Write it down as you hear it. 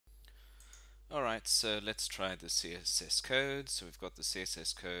Alright, so let's try the CSS code. So we've got the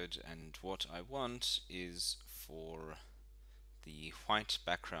CSS code, and what I want is for the white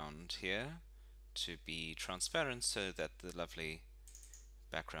background here to be transparent so that the lovely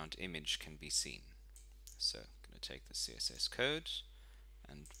background image can be seen. So I'm going to take the CSS code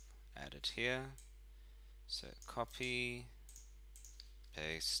and add it here. So copy,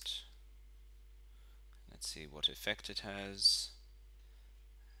 paste. Let's see what effect it has.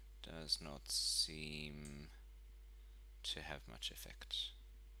 Does not seem to have much effect.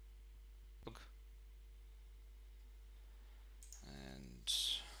 And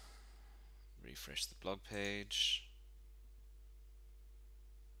refresh the blog page.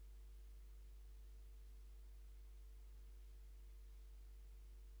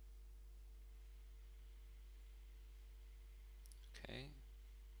 Okay.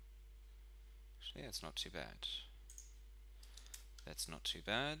 Actually, that's not too bad. That's not too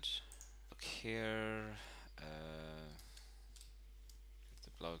bad. Look here. The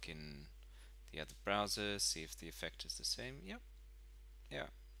blog in the other browser, see if the effect is the same. Yep. Yeah.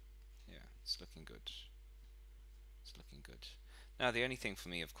 It's looking good. It's looking good. Now the only thing for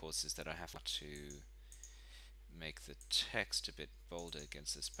me, of course, is that I have to make the text a bit bolder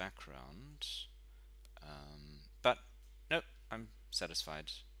against this background. But no, I'm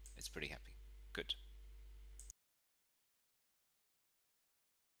satisfied. It's pretty happy. Good.